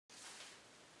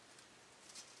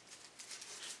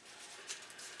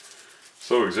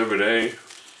So Exhibit A,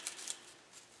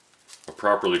 a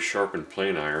properly sharpened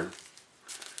plane iron.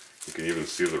 You can even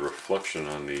see the reflection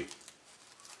on the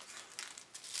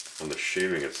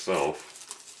shaving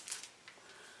itself.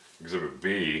 Exhibit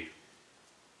B,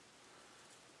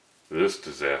 this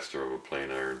disaster of a plane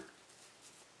iron.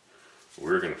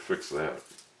 We're going to fix that.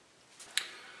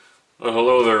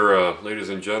 Hello there, ladies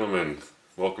and gentlemen.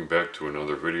 Welcome back to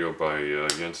another video by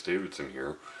Jens Davidson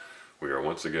here. We are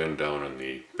once again down in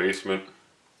the basement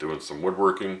doing some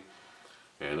woodworking,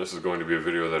 and this is going to be a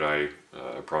video that I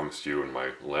promised you in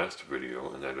my last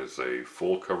video, and that is a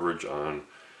full coverage on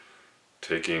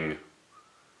taking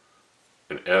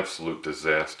an absolute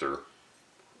disaster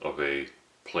of a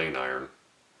plane iron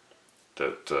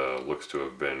that looks to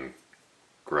have been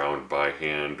ground by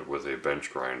hand with a bench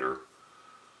grinder,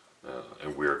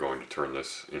 and we are going to turn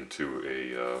this into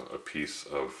a piece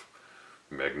of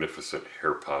magnificent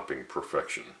hair-popping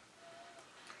perfection.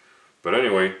 But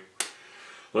anyway,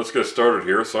 let's get started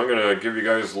here. So I'm going to give you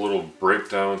guys a little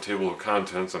breakdown, table of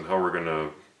contents on how we're going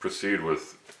to proceed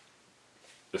with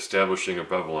establishing a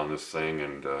bevel on this thing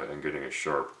and getting it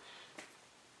sharp.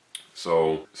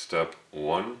 So step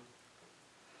 1,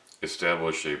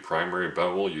 establish a primary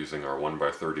bevel using our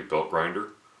 1x30 belt grinder.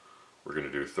 We're going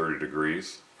to do 30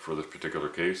 degrees for this particular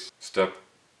case. Step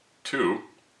 2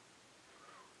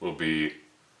 will be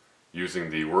using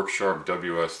the Worksharp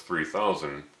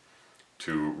WS3000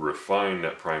 to refine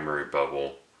that primary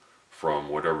bevel from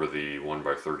whatever the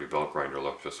 1x30 belt grinder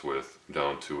left us with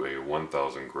down to a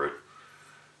 1000 grit,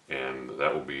 and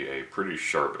that will be a pretty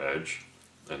sharp edge.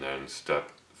 And then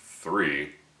step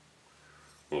 3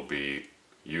 will be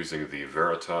using the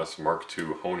Veritas Mark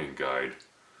II Honing guide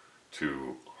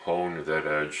to hone that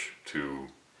edge to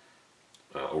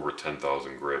over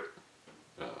 10,000 grit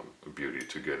beauty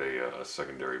to get a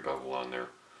secondary bevel on there.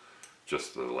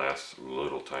 Just the last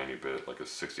little tiny bit, like a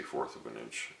 64th of an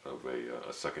inch of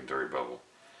a secondary bevel.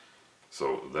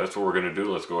 So that's what we're going to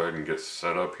do. Let's go ahead and get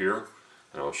set up here,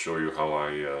 and I'll show you how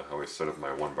I set up my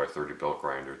 1x30 belt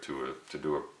grinder to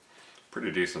do a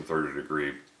pretty decent 30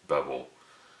 degree bevel,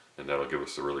 and that'll give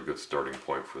us a really good starting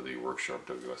point for the Worksharp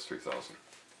WS3000.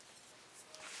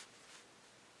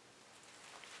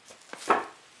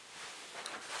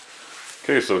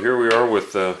 Okay, so here we are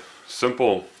with a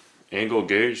simple angle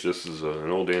gauge. This is an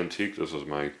old antique. This is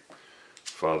my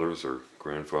father's or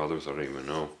grandfather's, I don't even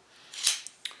know.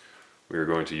 We are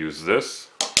going to use this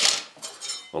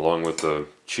along with the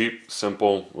cheap,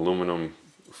 simple aluminum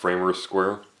framer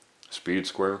square, speed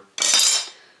square,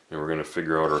 and we're going to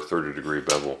figure out our 30 degree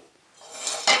bevel.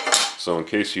 So in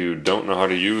case you don't know how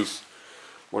to use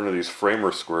one of these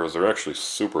framer squares, they're actually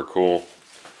super cool.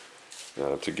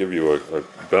 To give you a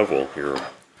bevel here,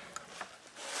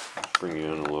 bring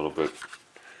you in a little bit.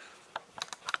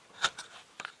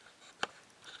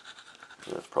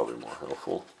 That's probably more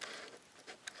helpful.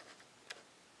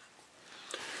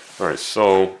 Alright,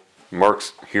 so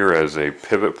marks here as a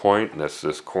pivot point, and that's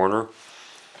this corner.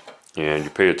 And you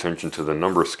pay attention to the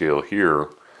number scale here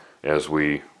as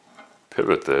we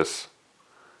pivot this,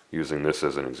 using this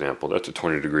as an example. That's a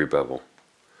 20 degree bevel,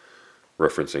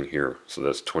 referencing here. So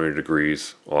that's 20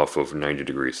 degrees off of 90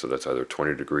 degrees. So that's either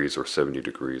 20 degrees or 70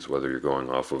 degrees, whether you're going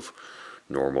off of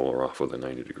normal or off of the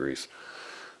 90 degrees.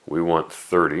 We want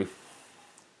 30.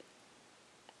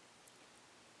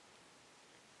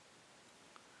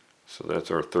 So that's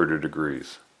our 30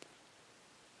 degrees.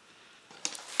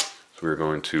 So we're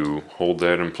going to hold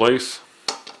that in place.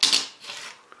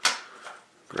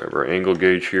 Grab our angle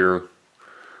gauge here,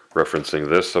 referencing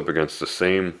this up against the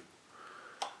same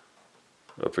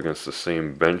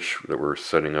bench that we're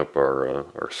setting up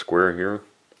our square here,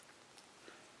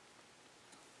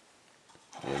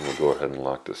 and we'll go ahead and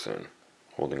lock this in,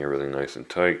 holding everything nice and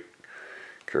tight,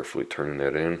 carefully turning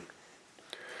that in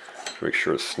to make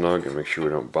sure it's snug and make sure we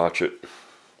don't botch it.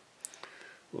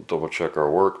 We'll double check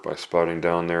our work by spotting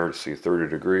down there to see 30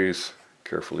 degrees,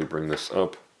 carefully bring this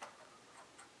up,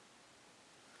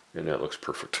 and that looks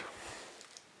perfect.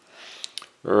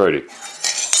 Alrighty,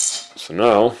 so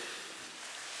now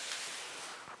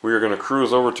we are going to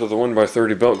cruise over to the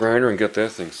 1x30 belt grinder and get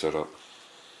that thing set up.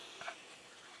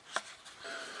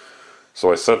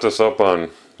 So I set this up on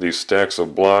these stacks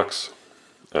of blocks.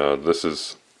 This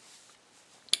is,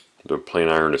 the plane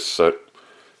iron is set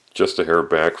just a hair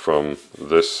back from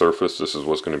this surface. This is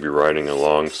what's going to be riding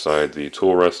alongside the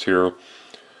tool rest here.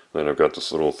 Then I've got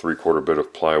this little 3/4 bit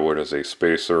of plywood as a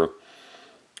spacer,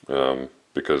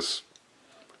 because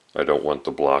I don't want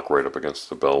the block right up against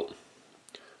the belt.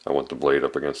 I want the blade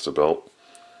up against the belt,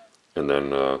 and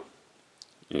then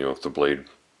you know, if the blade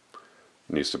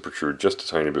needs to protrude just a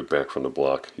tiny bit back from the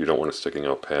block. You don't want it sticking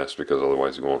out past, because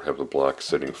otherwise you won't have the block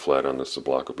sitting flat on this. The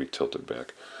block will be tilted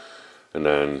back. And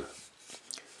then,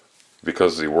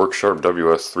 because the Worksharp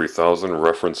WS3000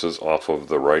 references off of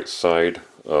the right side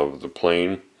of the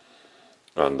plane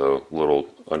on the little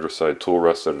underside tool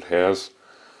rest that it has,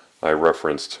 I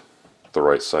referenced the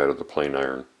right side of the plane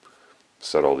iron.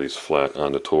 Set all these flat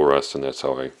on the tool rest, and that's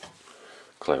how I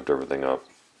clamped everything up.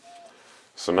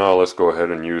 So now let's go ahead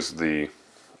and use the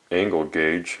angle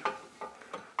gauge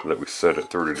that we set at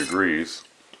 30 degrees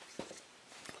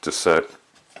to set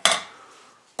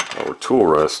our tool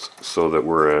rest so that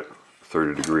we're at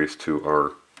 30 degrees to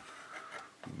our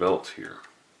belt here.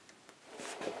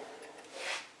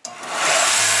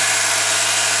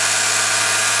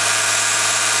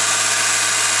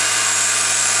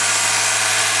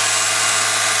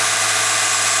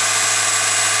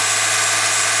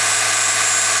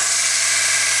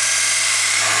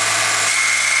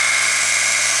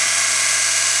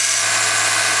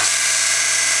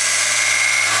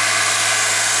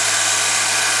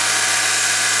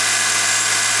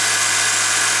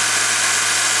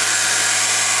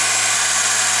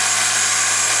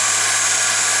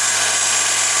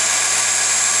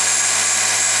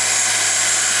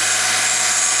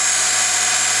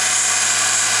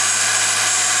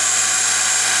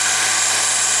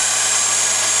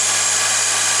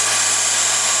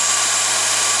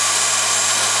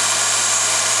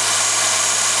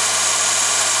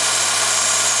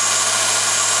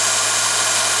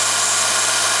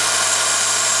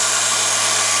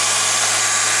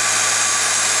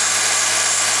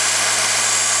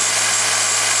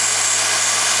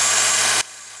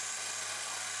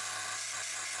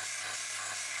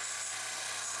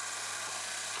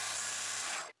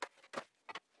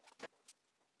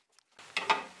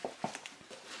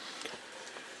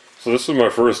 So this is my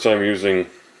first time using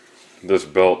this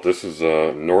belt. This is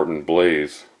a Norton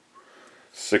Blaze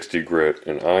 60 grit,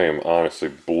 and I am honestly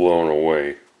blown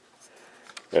away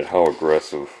at how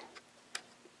aggressive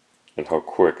and how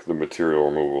quick the material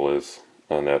removal is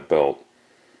on that belt.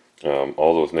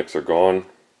 All those nicks are gone.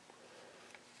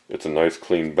 It's a nice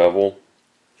clean bevel.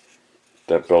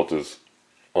 That belt is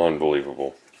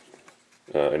unbelievable.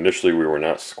 Initially we were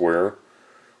not square.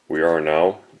 We are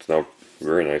now. It's now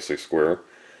very nicely square.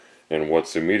 And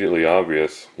what's immediately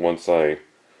obvious, once I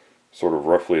sort of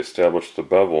roughly established the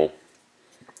bevel,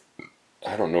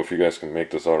 I don't know if you guys can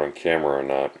make this out on camera or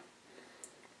not,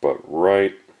 but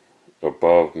right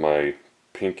above my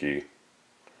pinky,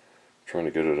 trying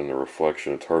to get it in the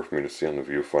reflection, it's hard for me to see on the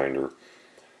viewfinder,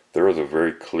 there is a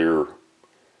very clear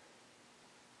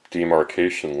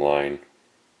demarcation line.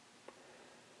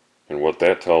 And what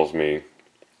that tells me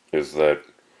is that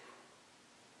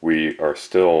we are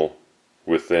still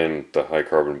within the high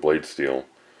carbon blade steel.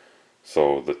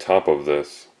 So the top of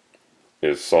this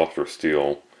is softer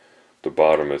steel, the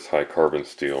bottom is high carbon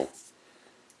steel.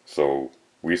 So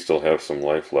we still have some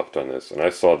life left on this. And I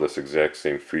saw this exact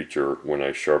same feature when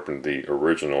I sharpened the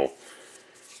original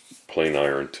plane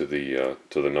iron to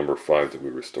the number 5 that we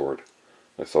restored.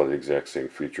 I saw the exact same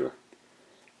feature.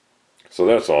 So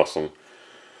that's awesome.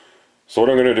 So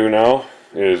what I'm going to do now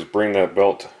is bring that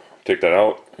belt, take that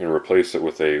out, and replace it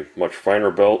with a much finer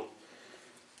belt,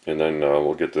 and then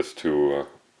we'll get this to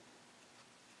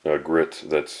a grit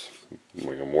that's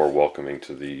more welcoming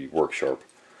to the Worksharp.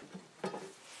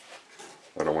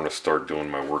 I don't want to start doing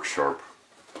my Worksharp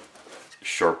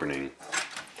sharpening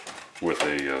with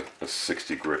a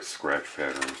 60 grit scratch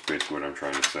pattern, is basically what I'm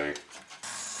trying to say.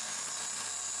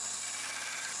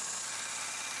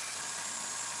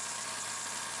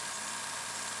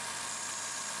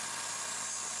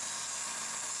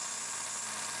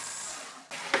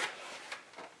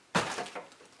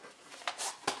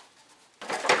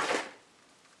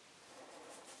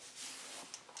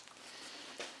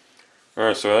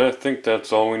 Alright, so I think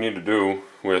that's all we need to do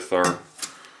with our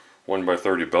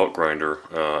 1x30 belt grinder.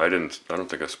 I don't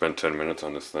think I spent 10 minutes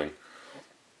on this thing.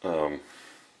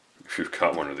 If you've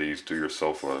got one of these, do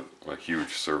yourself a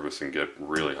huge service and get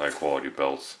really high quality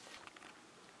belts.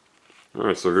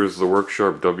 Alright, so here's the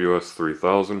Worksharp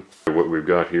WS3000. What we've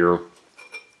got here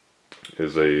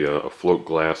is a float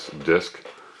glass disc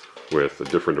with a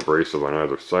different abrasive on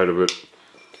either side of it.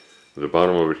 The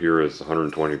bottom of it here is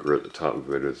 120 grit, the top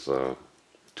of it is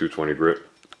 220 grit,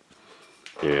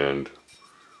 and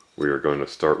we are going to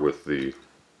start with the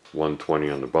 120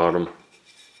 on the bottom,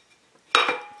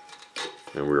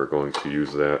 and we are going to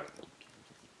use that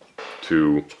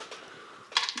to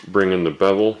bring in the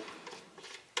bevel,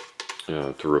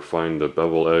 to refine the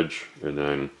bevel edge, and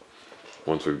then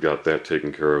once we've got that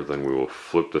taken care of, then we will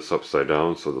flip this upside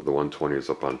down so that the 120 is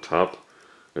up on top,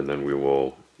 and then we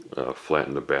will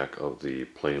flatten the back of the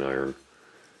plane iron.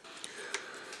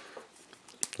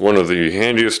 One of the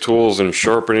handiest tools in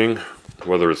sharpening,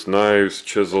 whether it's knives,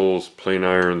 chisels, plane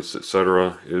irons,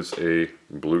 etc., is a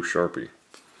blue Sharpie.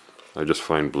 I just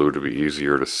find blue to be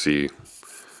easier to see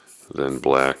than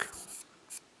black.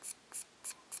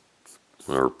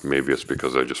 Or maybe it's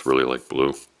because I just really like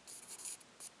blue.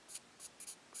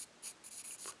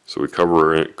 So we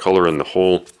color in the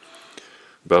whole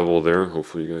bevel there.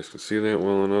 Hopefully you guys can see that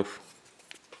well enough.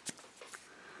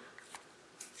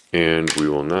 And we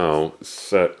will now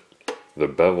set the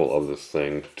bevel of this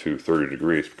thing to 30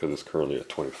 degrees because it's currently at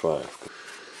 25.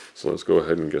 So let's go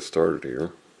ahead and get started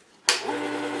here.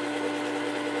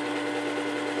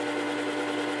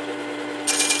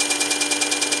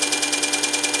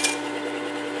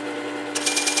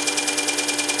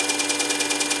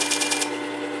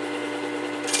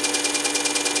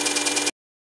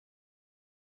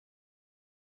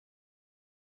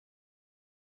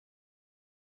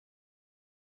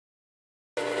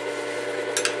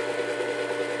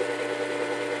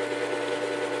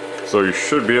 So you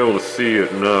should be able to see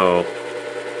it now.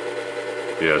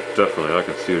 Yeah, definitely, I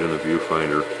can see it in the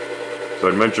viewfinder. So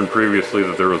I'd mentioned previously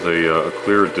that there was a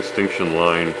clear distinction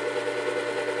line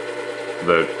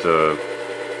that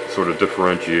sort of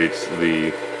differentiates the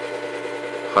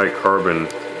high carbon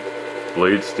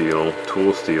blade steel,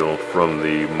 tool steel, from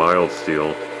the mild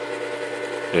steel.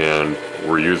 And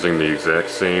we're using the exact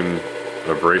same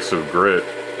abrasive grit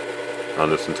on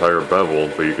this entire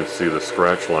bevel, but you can see the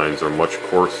scratch lines are much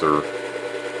coarser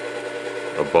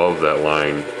above that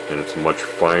line, and it's much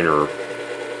finer,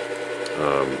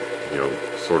 you know,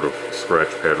 sort of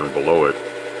scratch pattern below it,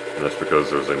 and that's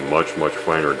because there's a much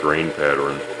finer grain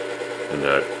pattern in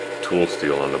that tool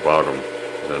steel on the bottom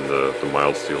than the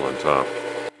mild steel on top.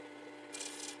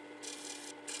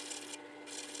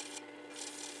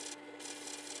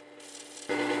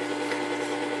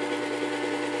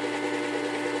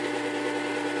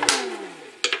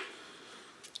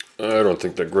 I don't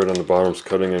think that grit on the bottom's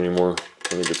cutting anymore.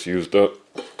 I think it's used up.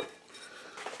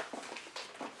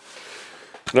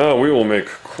 Now we will make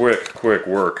quick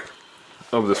work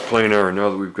of this plane iron now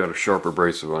that we've got a sharp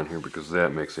abrasive on here, because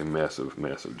that makes a massive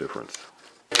difference.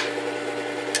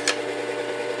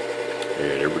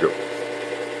 And here we go.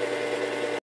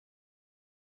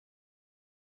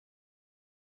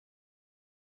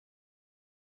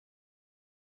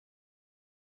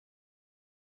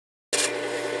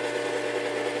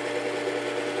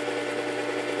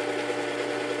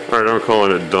 Alright, I'm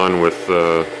calling it done with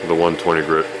the 120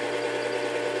 grit.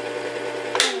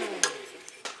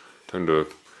 Time to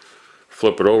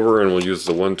flip it over, and we'll use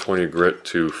the 120 grit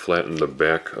to flatten the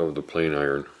back of the plane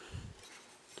iron.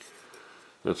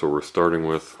 That's what we're starting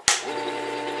with.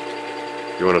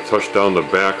 You want to touch down the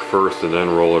back first and then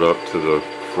roll it up to the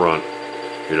front.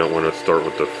 You don't want to start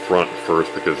with the front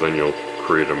first, because then you'll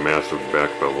create a massive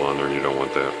back bevel on there, and you don't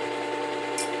want that.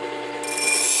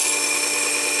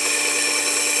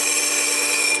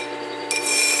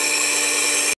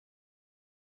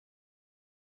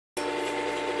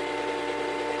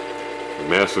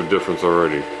 Massive difference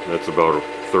already. That's about a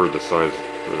third the size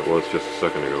that it was just a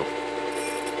second ago.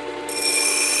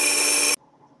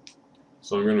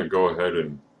 So I'm going to go ahead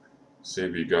and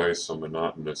save you guys some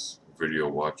monotonous video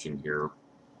watching here,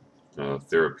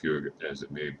 therapeutic as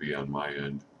it may be on my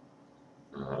end.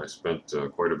 I spent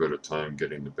quite a bit of time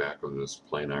getting the back of this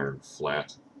plane iron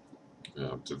flat.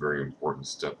 It's a very important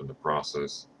step in the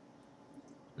process.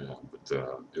 But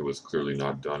it was clearly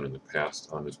not done in the past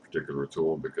on this particular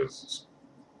tool, because it's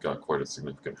got quite a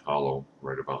significant hollow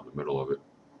right about in the middle of it.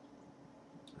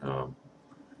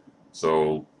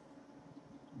 So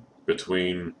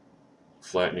between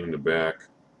flattening the back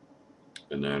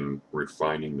and then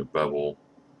refining the bevel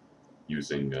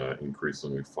using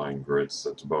increasingly fine grits,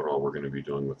 that's about all we're going to be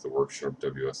doing with the Worksharp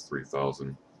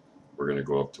WS3000. We're going to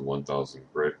go up to 1000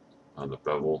 grit on the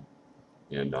bevel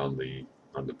and on the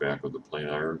back of the plane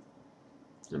iron.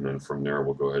 And then from there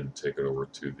we'll go ahead and take it over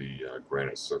to the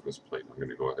granite surface plate. I'm going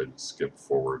to go ahead and skip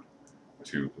forward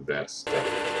to that step.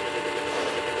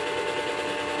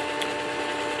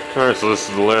 Alright, so this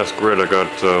is the last grit. I got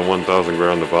 1000 grit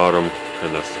on the bottom,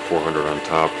 and that's the 400 on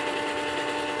top.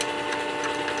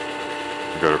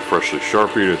 I got it freshly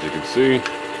sharpied, as you can see.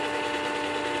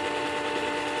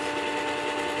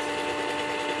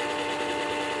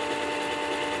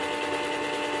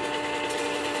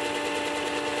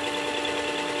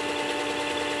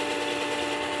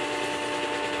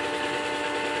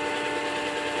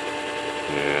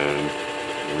 And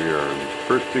we are in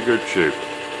pretty good shape.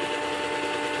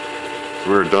 So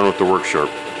we're done with the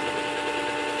Worksharp.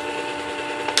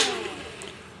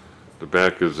 The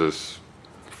back is as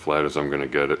flat as I'm going to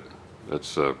get it.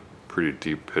 That's a pretty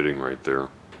deep pitting right there.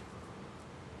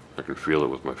 I can feel it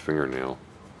with my fingernail.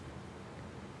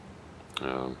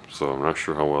 So I'm not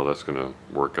sure how well that's going to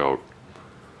work out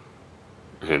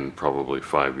in probably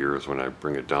 5 years when I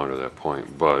bring it down to that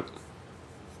point, but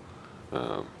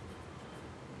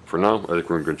for now I think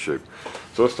we're in good shape.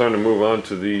 So it's time to move on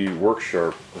to the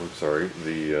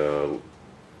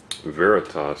the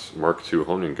Veritas Mark II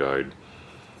Honing Guide.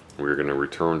 We're going to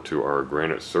return to our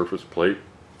granite surface plate,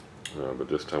 but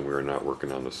this time we are not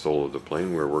working on the sole of the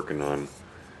plane. We're working on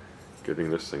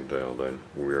getting this thing dialed in.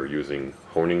 We are using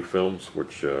honing films,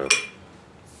 which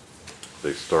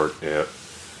they start at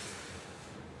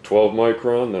 12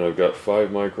 micron, then I've got 5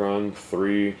 micron,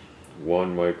 3,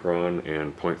 1 micron,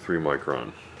 and 0.3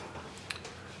 micron.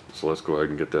 So let's go ahead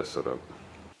and get that set up.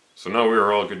 So now we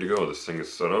are all good to go. This thing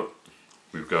is set up.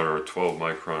 We've got our 12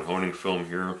 micron honing film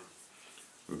here.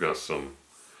 We've got some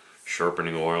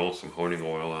sharpening oil, some honing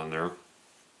oil on there.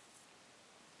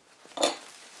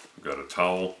 We've got a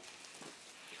towel.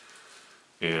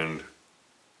 And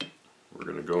we're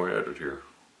going to go at it here.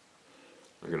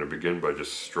 I'm going to begin by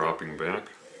just stropping back.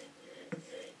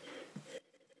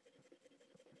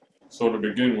 So to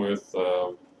begin with,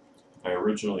 I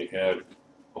originally had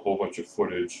a whole bunch of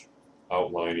footage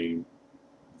outlining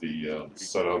the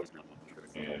setup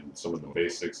and some of the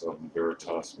basics of the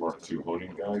Veritas Mark II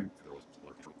Honing Guide.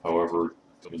 However,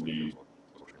 in the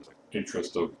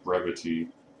interest of brevity,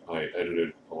 I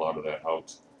edited a lot of that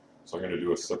out. So I'm going to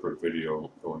do a separate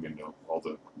video going into all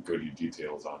the goody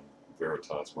details on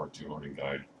Veritas Mark II Honing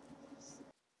Guide.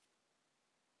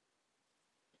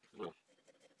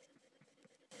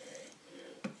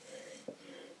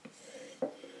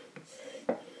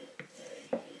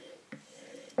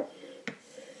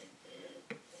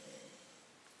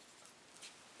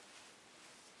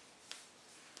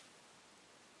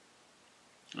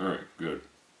 Alright, good.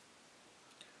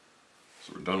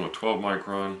 So we're done with 12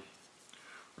 micron.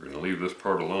 We're going to leave this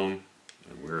part alone,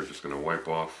 and we're just going to wipe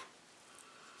off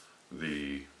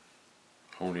the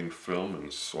honing film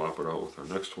and swap it out with our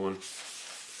next one.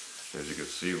 As you can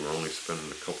see, we're only spending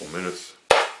a couple minutes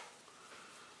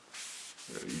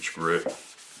at each grit.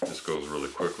 This goes really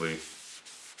quickly.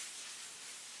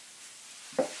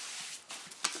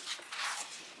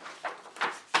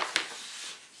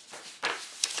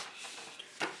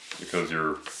 Because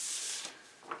you're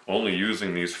only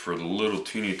using these for the little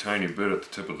teeny tiny bit at the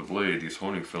tip of the blade, these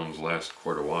honing films last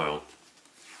quite a while.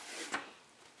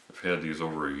 I've had these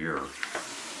over a year.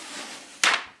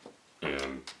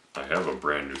 And I have a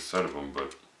brand new set of them,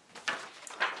 but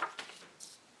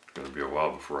it's going to be a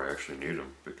while before I actually need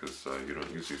them because you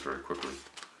don't use these very quickly.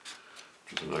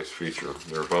 Which is a nice feature.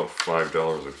 They're about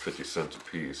 $5.50 a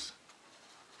piece,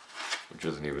 which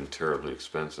isn't even terribly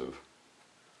expensive.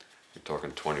 You're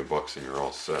talking 20 bucks and you're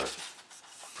all set.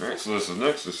 Alright, so this is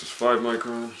next. This is 5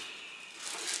 micron.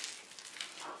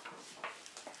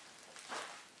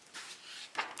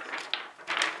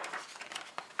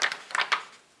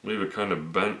 Leave it kind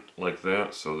of bent like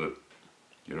that so that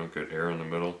you don't get air in the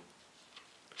middle.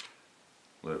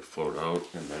 Let it float out,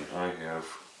 and then I have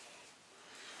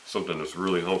something that's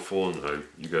really helpful, and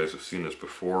you guys have seen this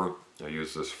before. I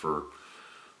use this for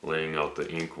laying out the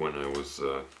ink when I was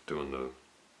doing the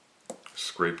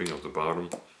scraping of the bottom.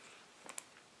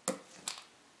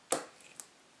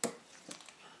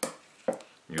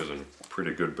 Using a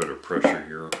pretty good bit of pressure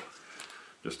here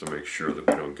just to make sure that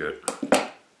we don't get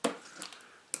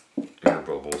air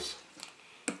bubbles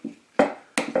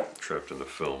trapped in the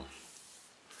film.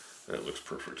 That looks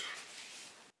perfect.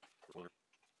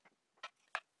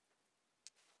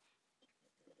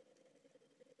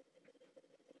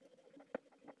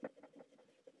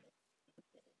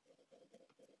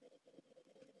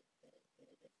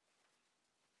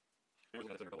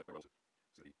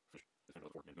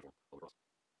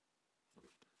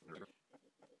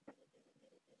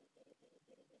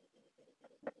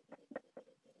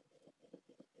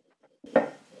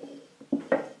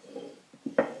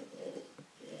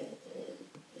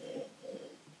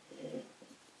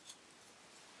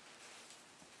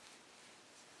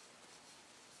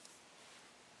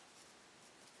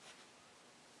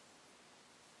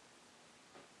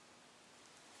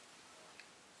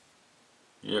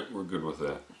 Yeah, we're good with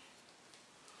that.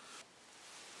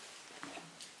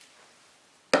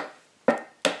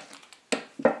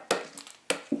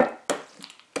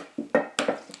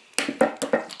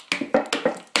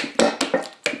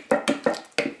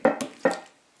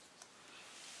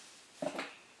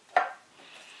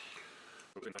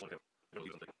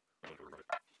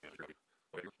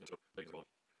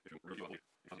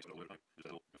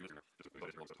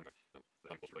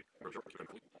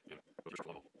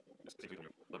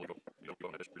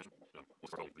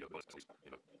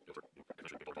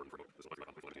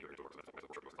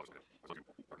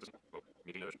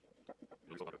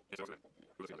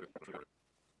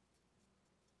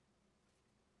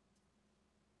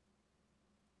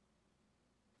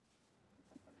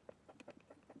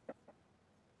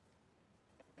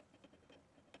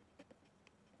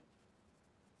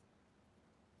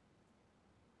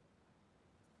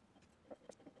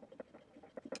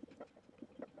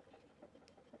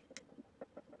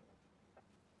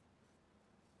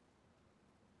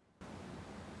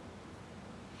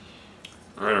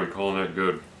 Alright, I'm calling that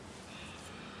good.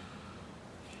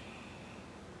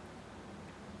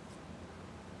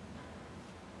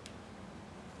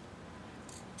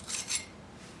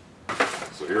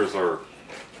 So here's our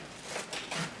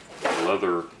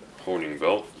leather honing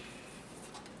belt.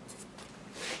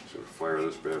 So fire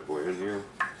this bad boy in here.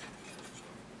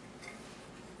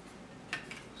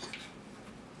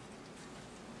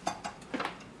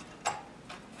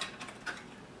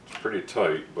 It's pretty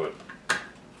tight, but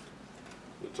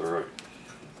it's alright.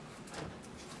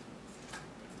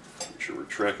 Make sure we're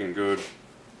tracking good.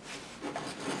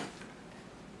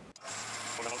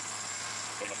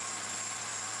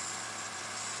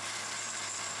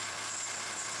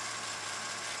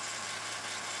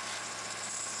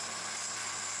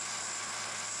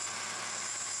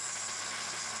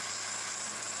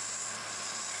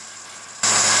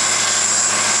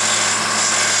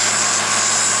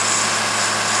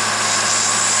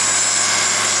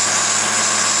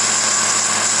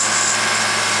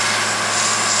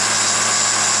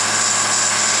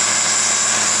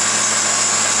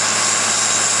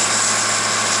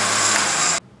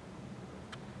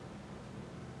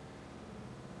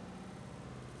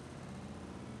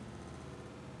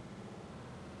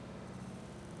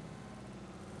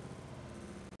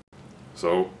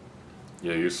 So,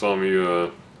 yeah, you saw me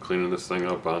cleaning this thing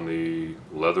up on the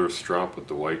leather strop with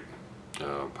the white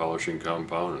polishing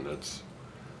compound, and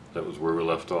that was where we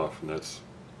left off, and that's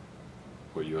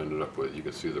what you ended up with. You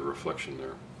can see the reflection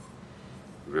there.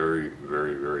 Very,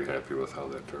 very, very happy with how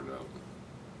that turned out.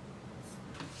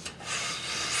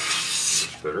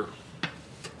 It's better.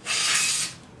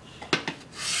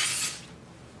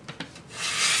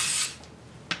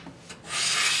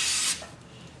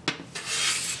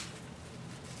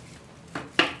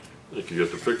 I think you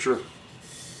get the picture.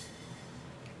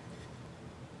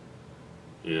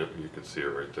 Yeah, you can see it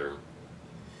right there.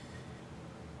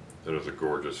 That is a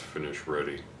gorgeous finish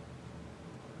ready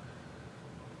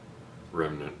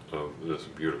remnant of this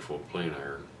beautiful plane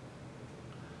iron.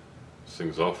 This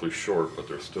thing's awfully short, but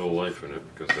there's still life in it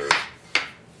because there's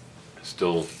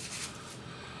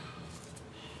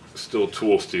still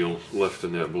tool steel left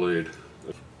in that blade.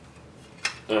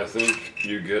 I think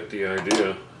you get the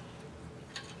idea.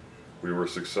 We were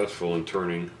successful in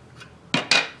turning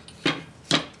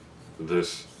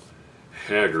this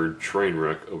haggard train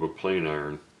wreck of a plane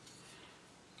iron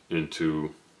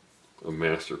into a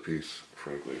masterpiece,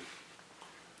 frankly.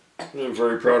 And I'm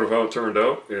very proud of how it turned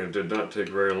out, and it did not take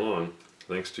very long,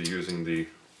 thanks to using the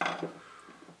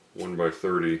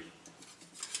 1x30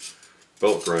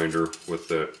 belt grinder with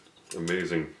that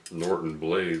amazing Norton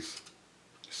Blaze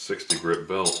 60 grit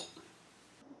belt.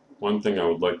 One thing I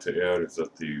would like to add is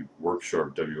that the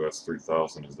Worksharp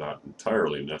WS3000 is not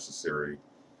entirely necessary.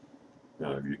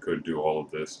 You could do all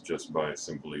of this just by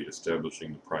simply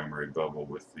establishing the primary bevel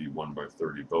with the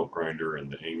 1x30 belt grinder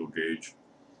and the angle gauge,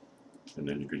 and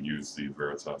then you could use the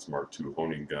Veritas Mark II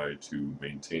Honing guide to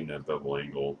maintain that bevel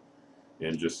angle,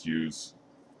 and just use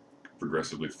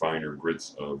progressively finer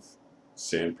grits of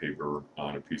sandpaper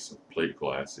on a piece of plate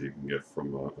glass that you can get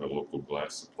from a local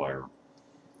glass supplier.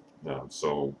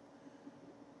 So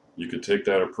you could take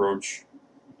that approach.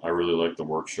 I really like the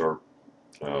Worksharp.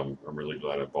 I'm really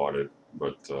glad I bought it,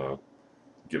 but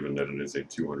given that it is a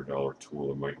 $200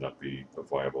 tool, it might not be a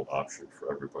viable option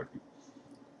for everybody.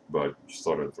 But just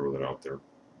thought I'd throw that out there.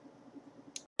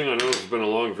 I know it's been a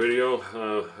long video.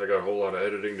 I got a whole lot of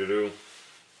editing to do,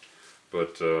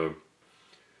 but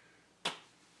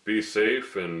be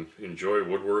safe and enjoy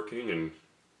woodworking, and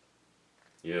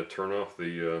yeah, turn off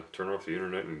the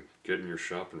internet and get in your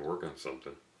shop and work on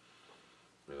something.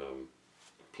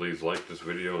 Please like this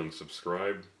video and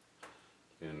subscribe,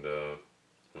 and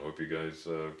I hope you guys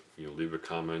leave a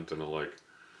comment and a like.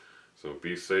 So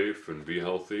be safe and be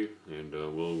healthy, and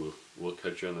we'll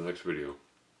catch you on the next video.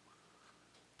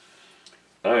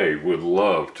 I would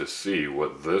love to see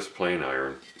what this plane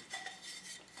iron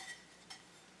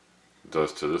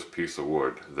does to this piece of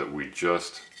wood that we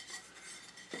just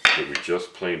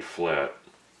planed flat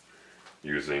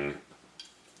using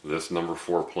this number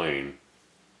 4 plane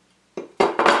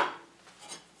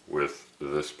with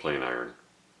this plane iron.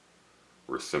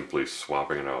 We're simply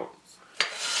swapping it out.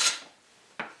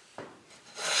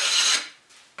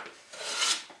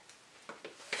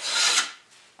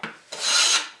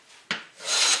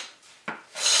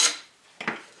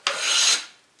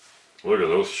 Look at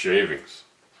those shavings.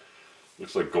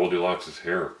 Looks like Goldilocks'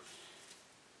 hair.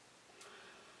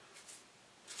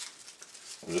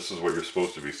 And this is what you're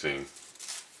supposed to be seeing.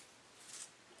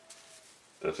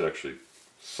 That's actually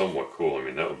somewhat cool. I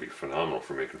mean, that would be phenomenal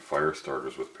for making fire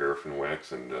starters with paraffin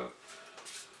wax and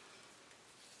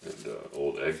and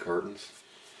old egg cartons.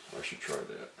 I should try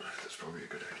that. That's probably a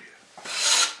good idea.